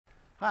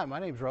Hi, my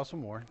name is Russell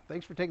Moore.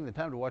 Thanks for taking the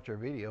time to watch our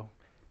video.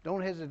 Don't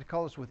hesitate to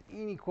call us with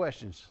any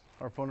questions.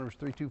 Our phone number is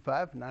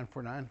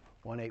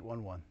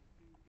 325-949-1811.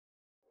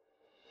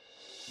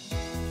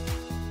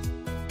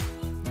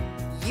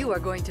 You are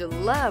going to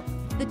love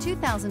the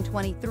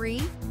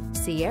 2023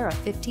 Sierra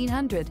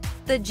 1500.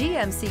 The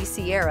GMC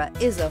Sierra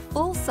is a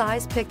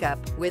full-size pickup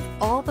with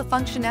all the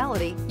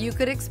functionality you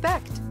could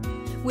expect.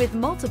 With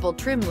multiple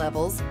trim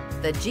levels,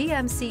 the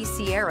GMC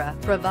Sierra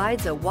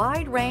provides a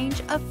wide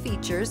range of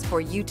features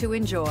for you to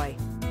enjoy.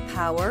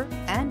 Power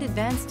and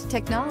advanced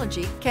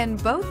technology can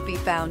both be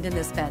found in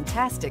this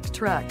fantastic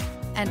truck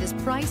and is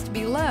priced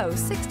below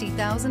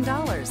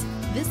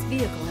 $60,000. This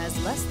vehicle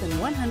has less than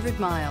 100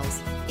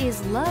 miles.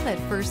 Is love at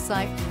first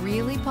sight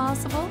really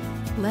possible?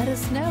 Let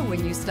us know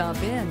when you stop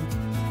in.